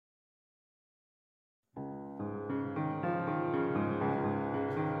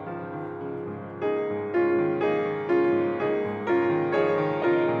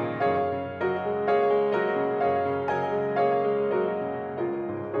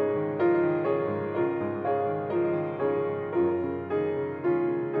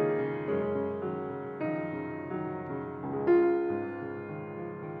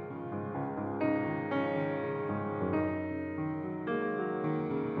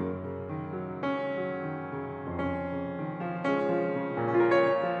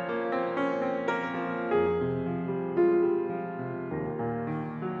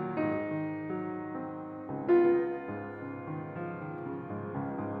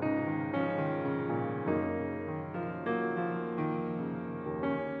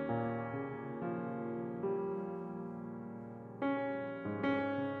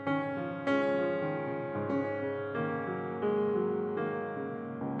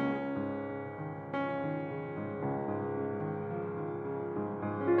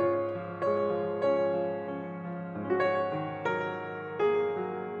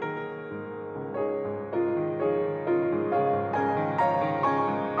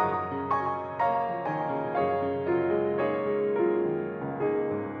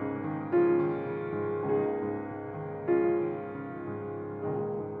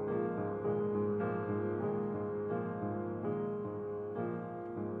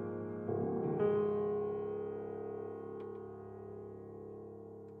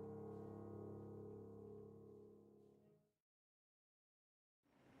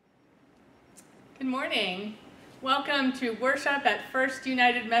Good morning. Welcome to worship at First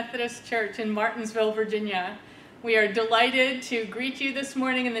United Methodist Church in Martinsville, Virginia. We are delighted to greet you this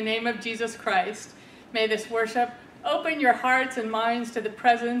morning in the name of Jesus Christ. May this worship open your hearts and minds to the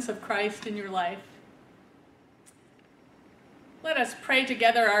presence of Christ in your life. Let us pray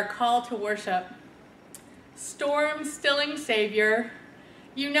together our call to worship. Storm-stilling Savior,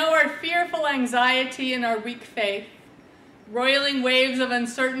 you know our fearful anxiety and our weak faith. Roiling waves of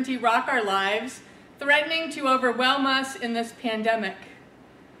uncertainty rock our lives, threatening to overwhelm us in this pandemic.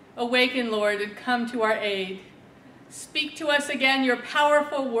 Awaken, Lord, and come to our aid. Speak to us again your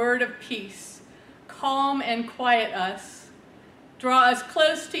powerful word of peace. Calm and quiet us. Draw us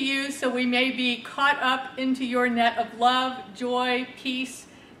close to you so we may be caught up into your net of love, joy, peace,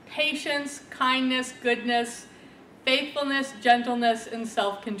 patience, kindness, goodness, faithfulness, gentleness, and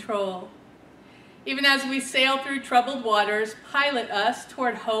self-control. Even as we sail through troubled waters, pilot us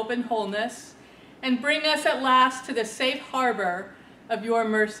toward hope and wholeness, and bring us at last to the safe harbor of your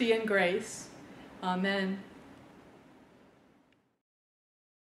mercy and grace. Amen.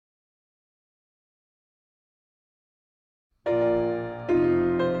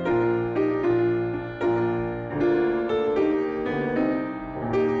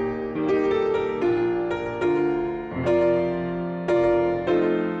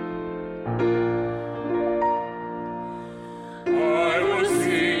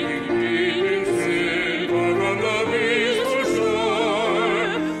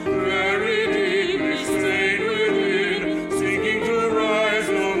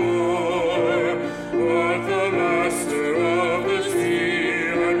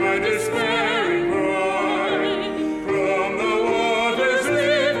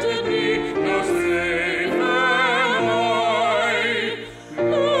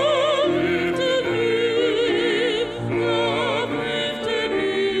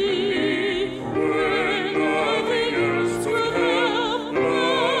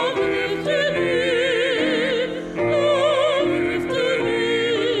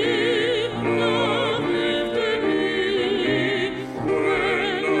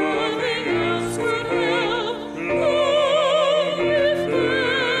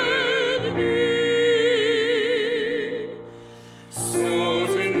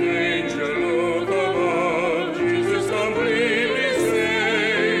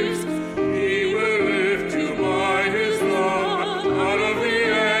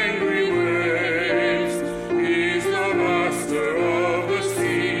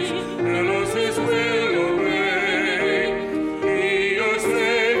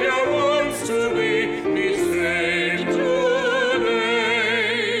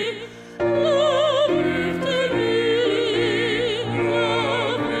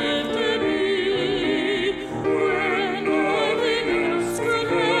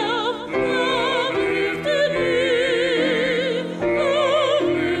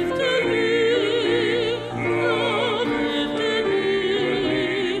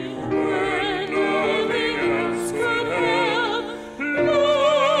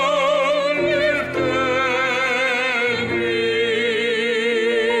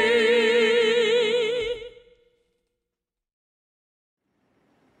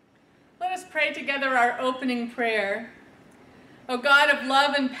 Opening prayer. O God of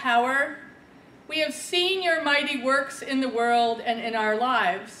love and power, we have seen your mighty works in the world and in our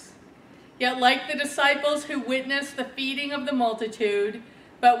lives. Yet like the disciples who witnessed the feeding of the multitude,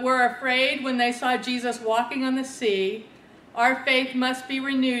 but were afraid when they saw Jesus walking on the sea, our faith must be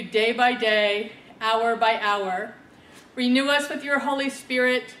renewed day by day, hour by hour. Renew us with your Holy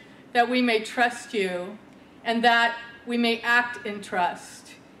Spirit that we may trust you and that we may act in trust,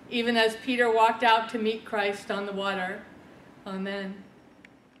 even as Peter walked out to meet Christ on the water. Amen.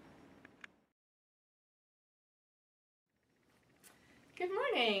 Good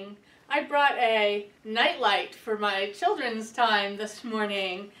morning. I brought a nightlight for my children's time this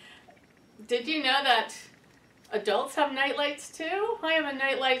morning. Did you know that adults have nightlights too? I have a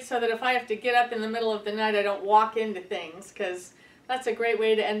nightlight so that if I have to get up in the middle of the night, I don't walk into things, because that's a great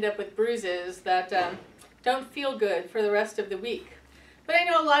way to end up with bruises that don't feel good for the rest of the week. But I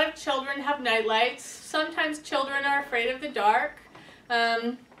know a lot of children have nightlights. Sometimes children are afraid of the dark,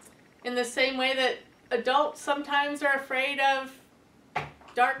 in the same way that adults sometimes are afraid of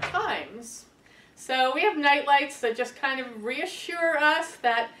dark times. So we have nightlights that just kind of reassure us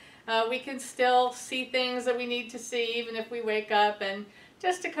that we can still see things that we need to see even if we wake up, and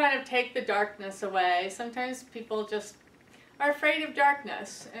just to kind of take the darkness away. Sometimes people just are afraid of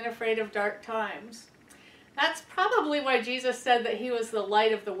darkness and afraid of dark times. That's probably why Jesus said that he was the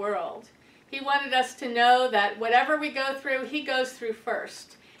light of the world. He wanted us to know that whatever we go through, he goes through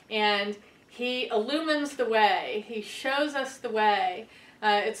first. And He illumines the way. He shows us the way.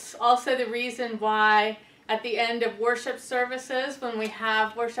 It's also the reason why at the end of worship services, when we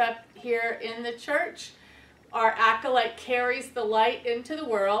have worship here in the church, our acolyte carries the light into the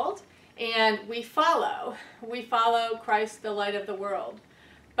world, and we follow. We follow Christ, the light of the world.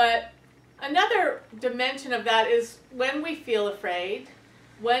 But another dimension of that is when we feel afraid,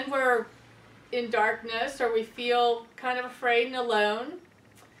 when we're in darkness or we feel kind of afraid and alone,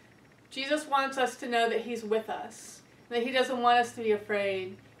 Jesus wants us to know that he's with us, that he doesn't want us to be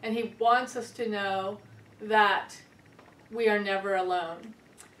afraid, and he wants us to know that we are never alone.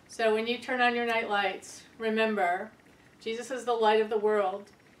 So when you turn on your night lights, remember, Jesus is the light of the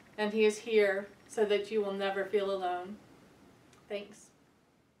world, and he is here so that you will never feel alone. Thanks.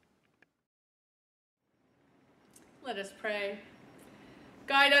 Let us pray.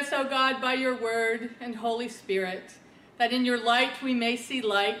 Guide us, O God, by your word and Holy Spirit, that in your light we may see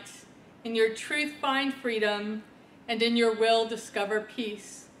light, in your truth find freedom, and in your will discover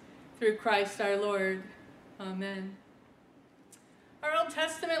peace. Through Christ our Lord. Amen. Our Old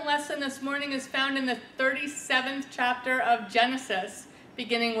Testament lesson this morning is found in the 37th chapter of Genesis,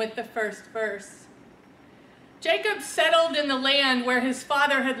 beginning with the first verse. Jacob settled in the land where his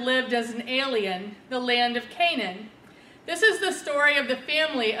father had lived as an alien, the land of Canaan. This is the story of the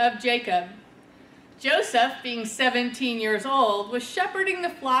family of Jacob. Joseph, being 17 years old, was shepherding the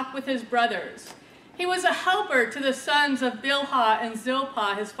flock with his brothers. He was a helper to the sons of Bilhah and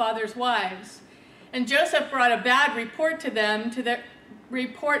Zilpah, his father's wives. And Joseph brought a bad report of them to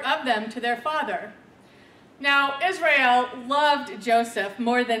their father. Now Israel loved Joseph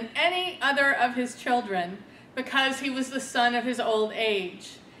more than any other of his children, because he was the son of his old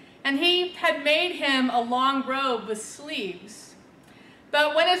age. And he had made him a long robe with sleeves.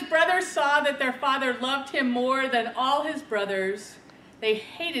 But when his brothers saw that their father loved him more than all his brothers, they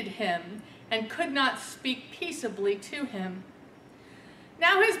hated him and could not speak peaceably to him.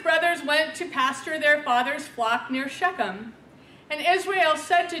 Now his brothers went to pasture their father's flock near Shechem. And Israel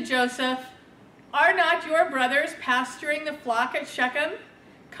said to Joseph, "Are not your brothers pasturing the flock at Shechem?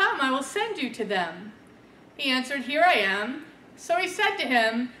 Come, I will send you to them." He answered, "Here I am." So he said to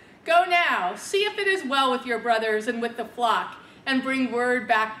him, "Go now, see if it is well with your brothers and with the flock, and bring word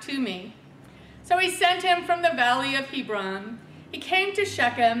back to me." So he sent him from the valley of Hebron. He came to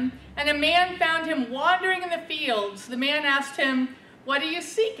Shechem, and a man found him wandering in the fields. The man asked him, "What are you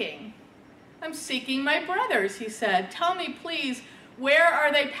seeking?" "I'm seeking my brothers," he said. "Tell me, please, where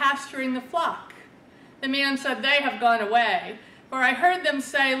are they pasturing the flock?" The man said, "They have gone away, for I heard them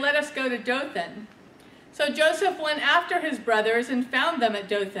say, 'Let us go to Dothan.'" So Joseph went after his brothers and found them at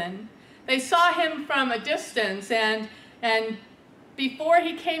Dothan. They saw him from a distance, and before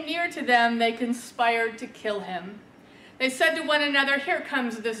he came near to them, they conspired to kill him. They said to one another, "Here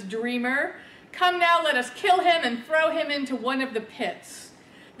comes this dreamer. Come now, let us kill him and throw him into one of the pits.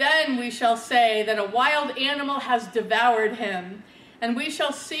 Then we shall say that a wild animal has devoured him, and we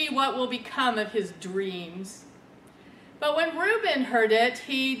shall see what will become of his dreams." But when Reuben heard it,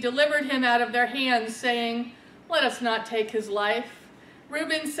 he delivered him out of their hands, saying, "Let us not take his life."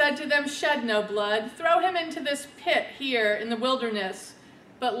 Reuben said to them, "Shed no blood. Throw him into this pit here in the wilderness,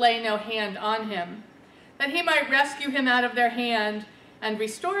 but lay no hand on him, that he might rescue him out of their hand and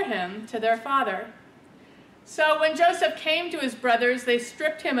restore him to their father." So when Joseph came to his brothers, they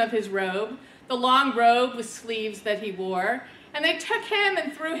stripped him of his robe, the long robe with sleeves that he wore, and they took him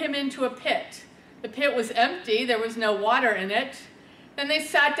and threw him into a pit. The pit was empty, there was no water in it. Then they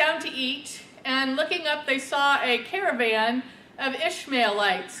sat down to eat, and looking up they saw a caravan of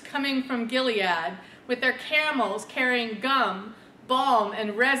Ishmaelites coming from Gilead, with their camels carrying gum, balm,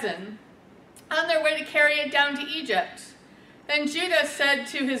 and resin, on their way to carry it down to Egypt. Then Judah said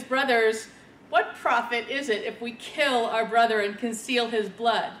to his brothers, "What profit is it if we kill our brother and conceal his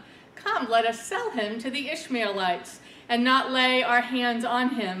blood? Come, let us sell him to the Ishmaelites, and not lay our hands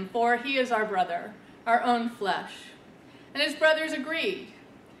on him, for he is our brother, our own flesh." And his brothers agreed.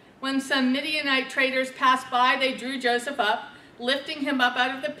 When some Midianite traders passed by, they drew Joseph up, lifting him up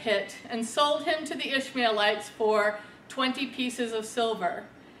out of the pit, and sold him to the Ishmaelites for 20 pieces of silver.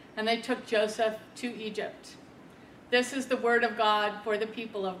 And they took Joseph to Egypt. This is the word of God for the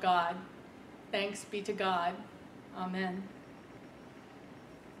people of God. Thanks be to God. Amen.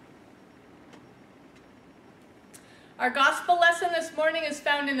 Our gospel lesson this morning is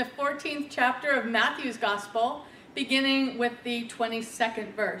found in the 14th chapter of Matthew's gospel, beginning with the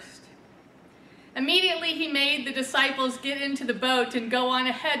 22nd verse. Immediately he made the disciples get into the boat and go on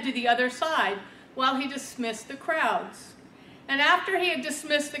ahead to the other side, while he dismissed the crowds. And after he had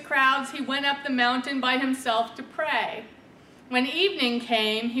dismissed the crowds, he went up the mountain by himself to pray. When evening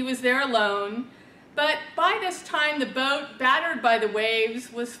came, he was there alone, but by this time the boat, battered by the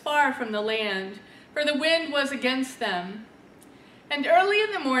waves, was far from the land, for the wind was against them. And early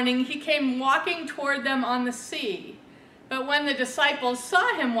in the morning he came walking toward them on the sea. But when the disciples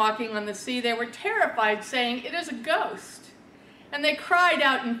saw him walking on the sea, they were terrified, saying, "It is a ghost." And they cried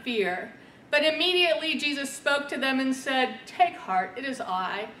out in fear. But immediately Jesus spoke to them and said, "Take heart, it is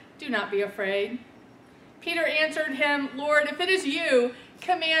I. Do not be afraid." Peter answered him, "Lord, if it is you,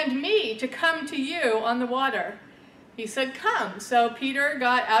 command me to come to you on the water." He said, "Come." So Peter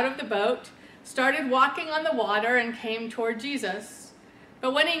got out of the boat, started walking on the water, and came toward Jesus.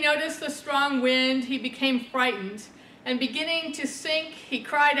 But when he noticed the strong wind, he became frightened, and beginning to sink, he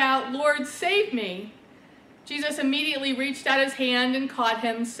cried out, "Lord, save me." Jesus immediately reached out his hand and caught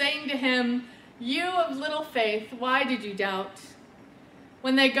him, saying to him, "You of little faith, why did you doubt?"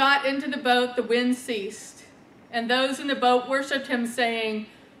 When they got into the boat, the wind ceased, and those in the boat worshipped him, saying,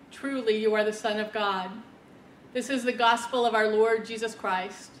 "Truly you are the Son of God." This is the gospel of our Lord Jesus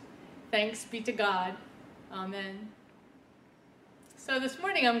Christ. Thanks be to God. Amen. So this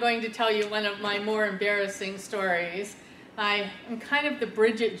morning I'm going to tell you one of my more embarrassing stories. I am kind of the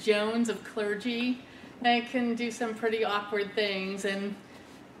Bridget Jones of clergy. I can do some pretty awkward things, and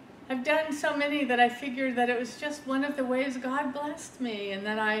I've done so many that I figured that it was just one of the ways God blessed me, and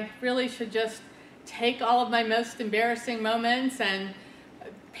that I really should just take all of my most embarrassing moments and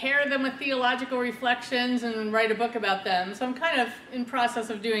pair them with theological reflections and write a book about them. So I'm kind of in process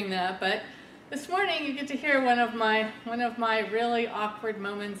of doing that, but this morning you get to hear one of my really awkward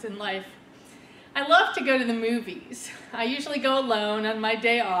moments in life. I love to go to the movies. I usually go alone on my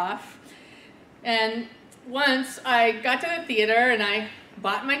day off. And once I got to the theater and I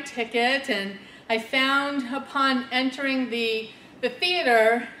bought my ticket, and I found upon entering the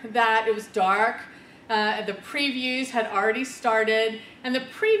theater that it was dark. The previews had already started, and the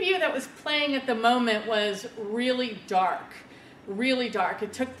preview that was playing at the moment was really dark, really dark.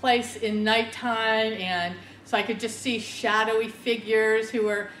 It took place in nighttime, and so I could just see shadowy figures who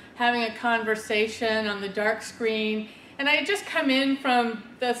were having a conversation on the dark screen. And I had just come in from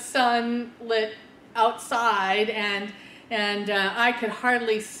the sunlit outside, and I could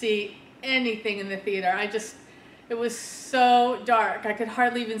hardly see anything in the theater. It was so dark. I could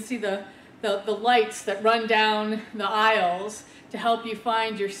hardly even see the lights that run down the aisles to help you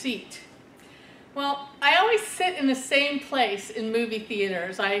find your seat. Well, I always sit in the same place in movie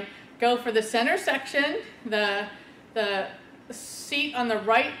theaters. I go for the center section, the seat on the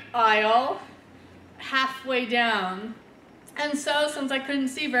right aisle, halfway down. And so, since I couldn't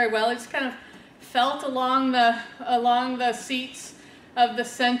see very well, I just kind of felt along the seats of the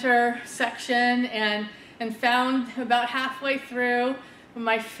center section and found about halfway through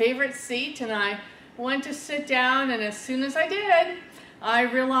my favorite seat, and I went to sit down, and as soon as I did, I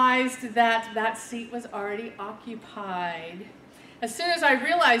realized that seat was already occupied. As soon as I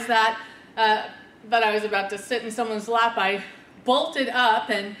realized that I was about to sit in someone's lap, I bolted up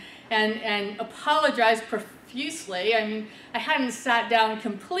and apologized profusely. I mean, I hadn't sat down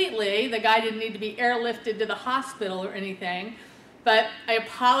completely. The guy didn't need to be airlifted to the hospital or anything. But I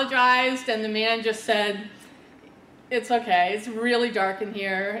apologized, and the man just said, "It's okay. It's really dark in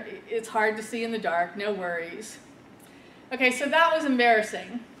here. It's hard to see in the dark. No worries." Okay, so that was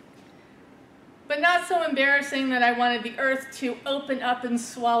embarrassing. But not so embarrassing that I wanted the earth to open up and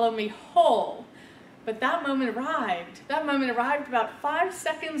swallow me whole. But that moment arrived. That moment arrived about 5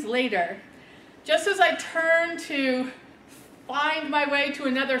 seconds later. Just as I turned to find my way to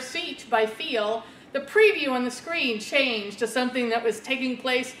another seat by feel, the preview on the screen changed to something that was taking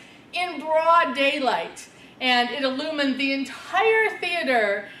place in broad daylight, and it illumined the entire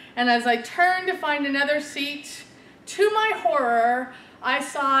theater. And as I turned to find another seat, to my horror, I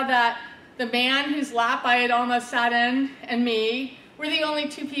saw that the man whose lap I had almost sat in and me were the only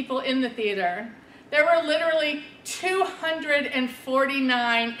two people in the theater. There were literally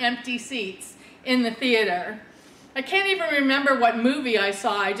 249 empty seats in the theater. I can't even remember what movie I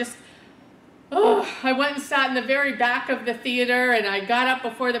saw. I went and sat in the very back of the theater, and I got up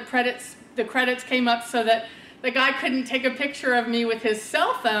before the credits came up so that the guy couldn't take a picture of me with his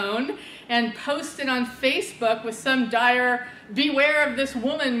cell phone and post it on Facebook with some dire "beware of this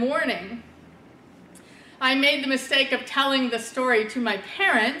woman" warning. I made the mistake of telling the story to my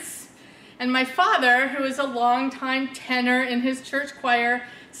parents, and my father, who is a longtime tenor in his church choir,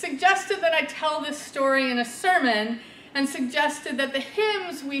 suggested that I tell this story in a sermon, and suggested that the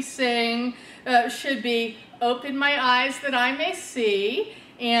hymns we sing should be "Open my eyes that I may see"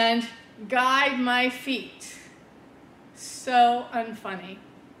 and "Guide my feet." So unfunny.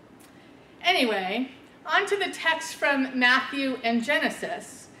 Anyway, On to the text from Matthew and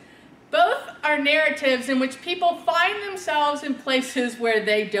Genesis. Both are narratives in which people find themselves in places where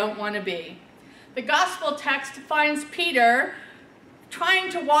they don't want to be. The gospel text finds Peter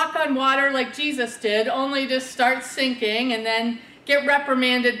trying to walk on water like Jesus did, only to start sinking and then get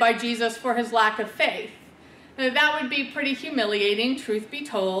reprimanded by Jesus for his lack of faith. That would be pretty humiliating, truth be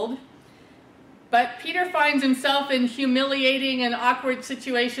told. But Peter finds himself in humiliating and awkward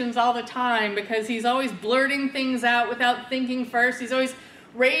situations all the time because he's always blurting things out without thinking first. He's always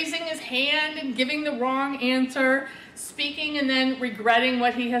raising his hand and giving the wrong answer, speaking and then regretting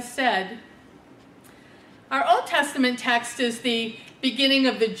what he has said. Our Old Testament text is the beginning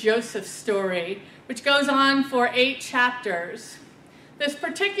of the Joseph story, which goes on for 8 chapters. This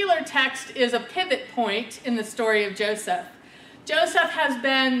particular text is a pivot point in the story of Joseph. Joseph has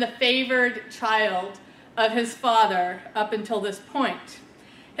been the favored child of his father up until this point.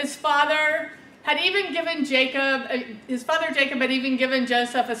 His father Jacob had even given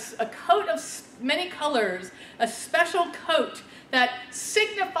Joseph a coat of many colors, a special coat that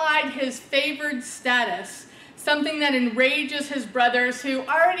signified his favored status, something that enrages his brothers who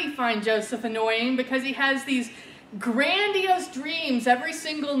already find Joseph annoying because he has these grandiose dreams every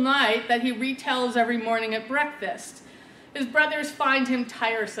single night that he retells every morning at breakfast. His brothers find him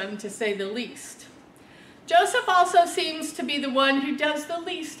tiresome, to say the least. Joseph also seems to be the one who does the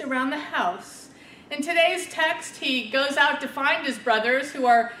least around the house. In today's text, he goes out to find his brothers who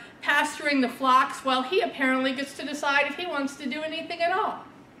are pasturing the flocks while he apparently gets to decide if he wants to do anything at all.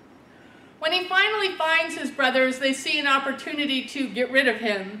 When he finally finds his brothers, they see an opportunity to get rid of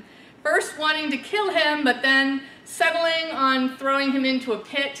him, first wanting to kill him, but then settling on throwing him into a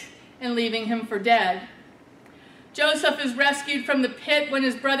pit and leaving him for dead. Joseph is rescued from the pit when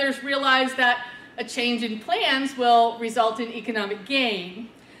his brothers realize that a change in plans will result in economic gain.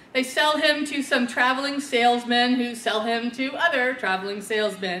 They sell him to some traveling salesmen who sell him to other traveling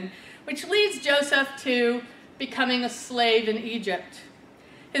salesmen, which leads Joseph to becoming a slave in Egypt.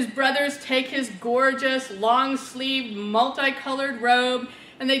 His brothers take his gorgeous, long-sleeved, multicolored robe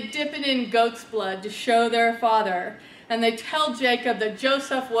and they dip it in goat's blood to show their father. And they tell Jacob that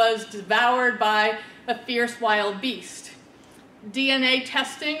Joseph was devoured by a fierce wild beast. DNA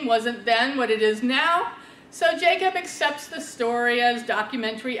testing wasn't then what it is now, so Jacob accepts the story as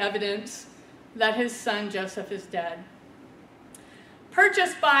documentary evidence that his son Joseph is dead.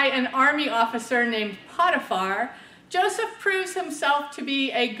 Purchased by an army officer named Potiphar, Joseph proves himself to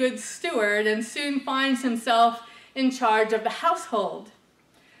be a good steward and soon finds himself in charge of the household.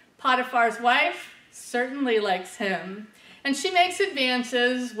 Potiphar's wife certainly likes him, and she makes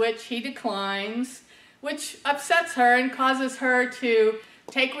advances which he declines, which upsets her and causes her to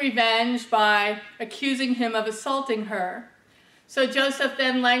take revenge by accusing him of assaulting her. So Joseph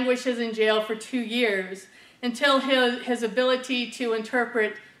then languishes in jail for 2 years until his ability to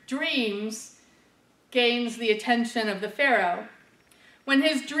interpret dreams gains the attention of the Pharaoh. When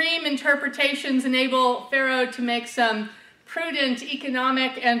his dream interpretations enable Pharaoh to make some prudent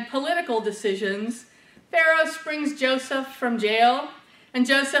economic and political decisions, Pharaoh springs Joseph from jail, and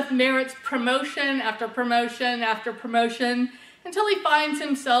Joseph merits promotion after promotion after promotion until he finds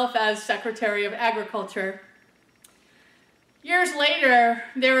himself as Secretary of Agriculture. Years later,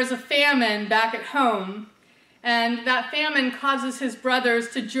 there is a famine back at home, and that famine causes his brothers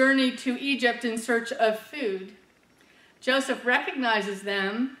to journey to Egypt in search of food. Joseph recognizes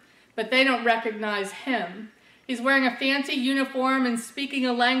them, but they don't recognize him. He's wearing a fancy uniform and speaking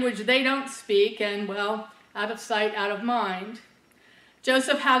a language they don't speak, and, well, out of sight, out of mind.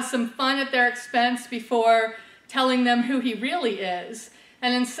 Joseph has some fun at their expense before telling them who he really is,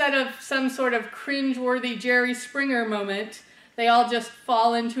 and instead of some sort of cringeworthy Jerry Springer moment, they all just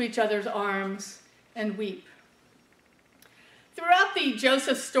fall into each other's arms and weep. Throughout the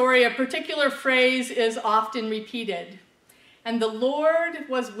Joseph story, a particular phrase is often repeated, and the Lord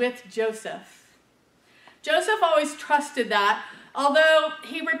was with Joseph. Joseph always trusted that, although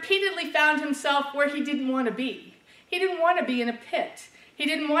he repeatedly found himself where he didn't want to be. He didn't want to be in a pit. He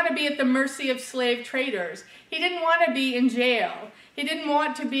didn't want to be at the mercy of slave traders. He didn't want to be in jail. He didn't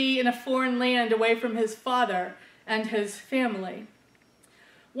want to be in a foreign land away from his father and his family.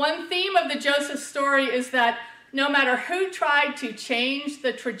 One theme of the Joseph story is that no matter who tried to change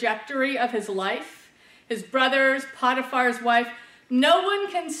the trajectory of his life, his brothers, Potiphar's wife, no one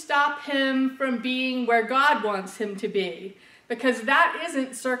can stop him from being where God wants him to be, because that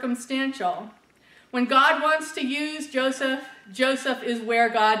isn't circumstantial. When God wants to use Joseph, Joseph is where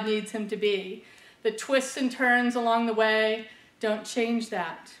God needs him to be. The twists and turns along the way don't change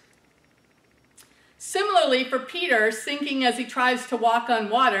that. Similarly, for Peter, sinking as he tries to walk on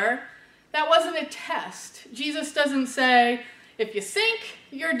water, That wasn't a test. Jesus doesn't say, if you sink,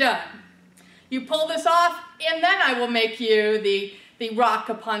 you're done. You pull this off, and then I will make you the rock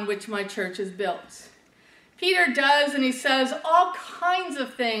upon which my church is built. Peter does, and he says all kinds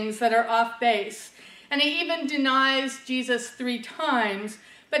of things that are off base. And he even denies Jesus 3 times,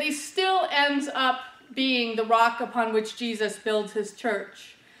 but he still ends up being the rock upon which Jesus builds his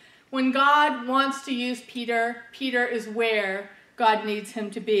church. When God wants to use Peter, Peter is where God needs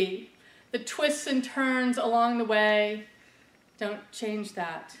him to be. The twists and turns along the way, don't change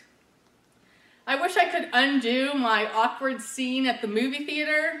that. I wish I could undo my awkward scene at the movie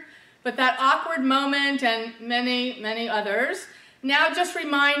theater, but that awkward moment and many, many others now just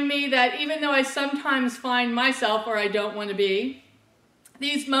remind me that even though I sometimes find myself where I don't want to be,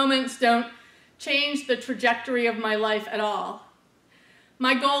 these moments don't change the trajectory of my life at all.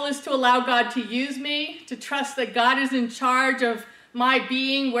 My goal is to allow God to use me, to trust that God is in charge of my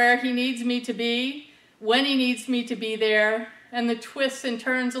being where he needs me to be, when he needs me to be there, and the twists and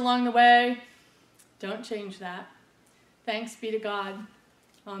turns along the way, don't change that. Thanks be to God.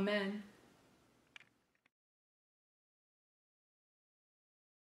 Amen.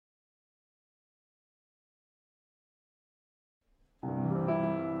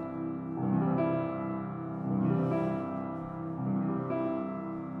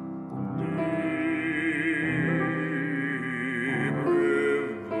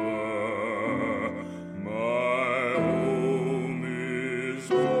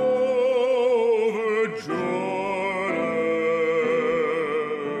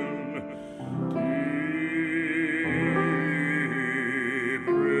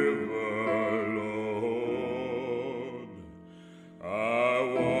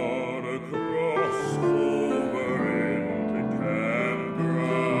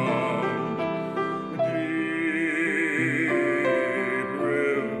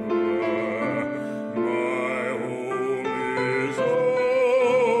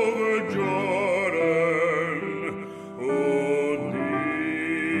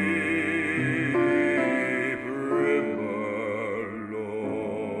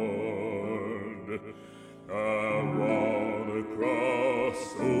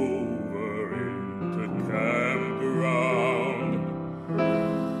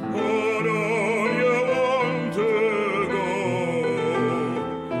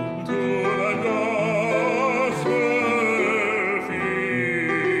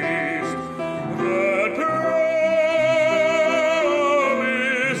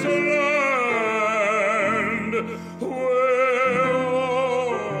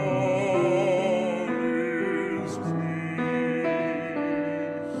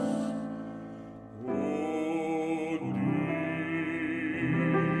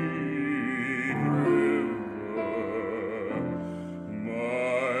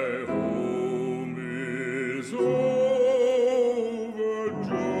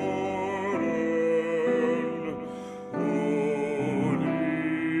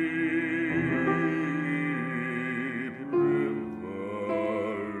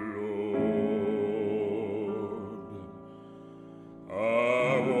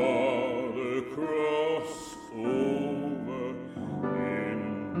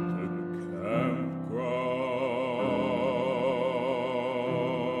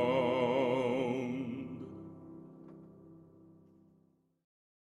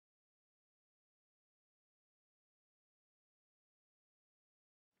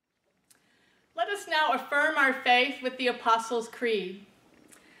 Let us now affirm our faith with the Apostles' Creed.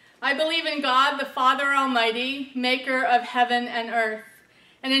 I believe in God, the Father Almighty, maker of heaven and earth,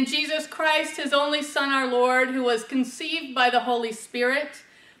 and in Jesus Christ, his only Son, our Lord, who was conceived by the Holy Spirit,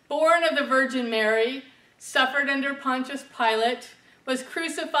 born of the Virgin Mary, suffered under Pontius Pilate, was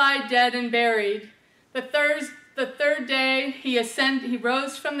crucified, dead, and buried. The third day he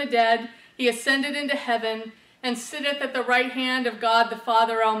rose from the dead, he ascended into heaven, and sitteth at the right hand of God the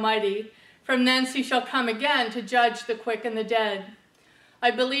Father Almighty. From thence he shall come again to judge the quick and the dead.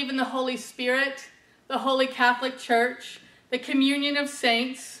 I believe in the Holy Spirit, the Holy Catholic Church, the communion of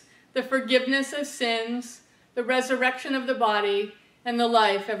saints, the forgiveness of sins, the resurrection of the body, and the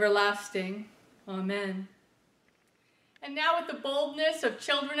life everlasting. Amen. And now with the boldness of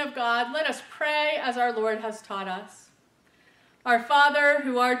children of God, let us pray as our Lord has taught us. Our Father,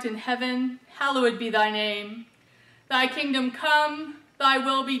 who art in heaven, hallowed be thy name. Thy kingdom come, thy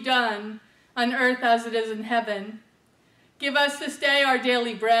will be done, on earth as it is in heaven. Give us this day our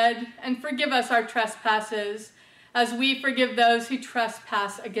daily bread, and forgive us our trespasses, as we forgive those who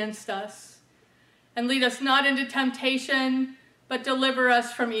trespass against us. And lead us not into temptation, but deliver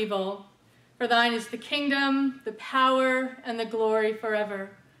us from evil. For thine is the kingdom, the power, and the glory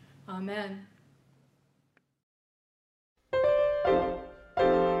forever. Amen.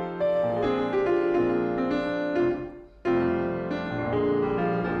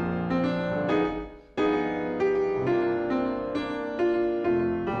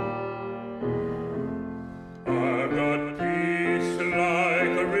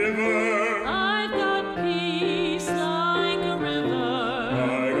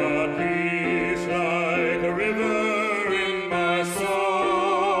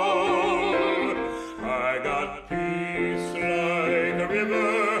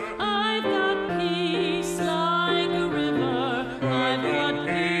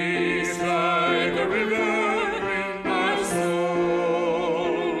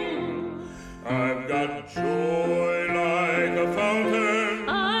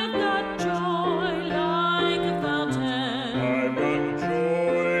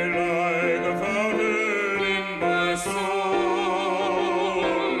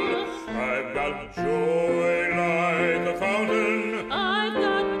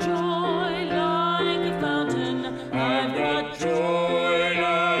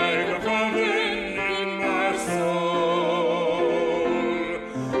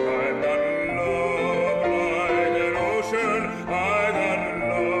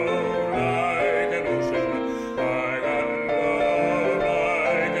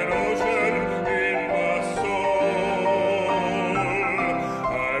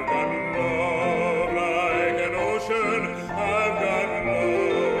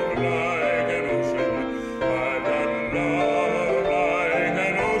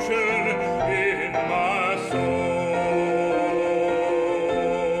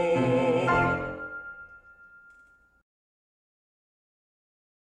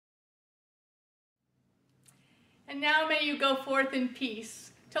 And now may you go forth in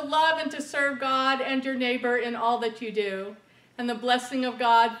peace, to love and to serve God and your neighbor in all that you do. And the blessing of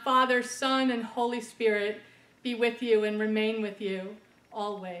God, Father, Son, and Holy Spirit be with you and remain with you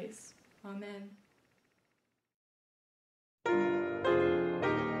always. Amen.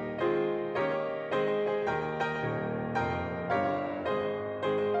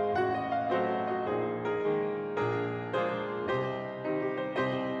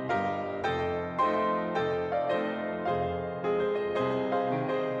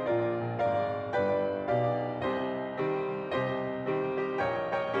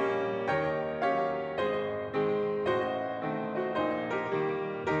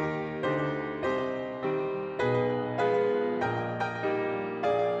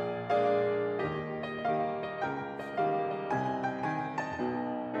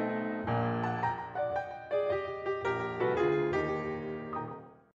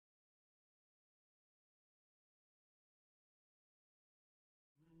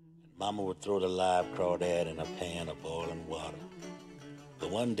 Mama would throw the live crawdad in a pan of boiling water.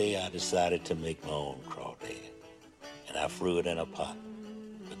 But one day I decided to make my own crawdad, and I threw it in a pot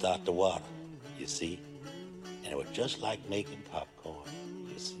without the water, you see, and it was just like making popcorn.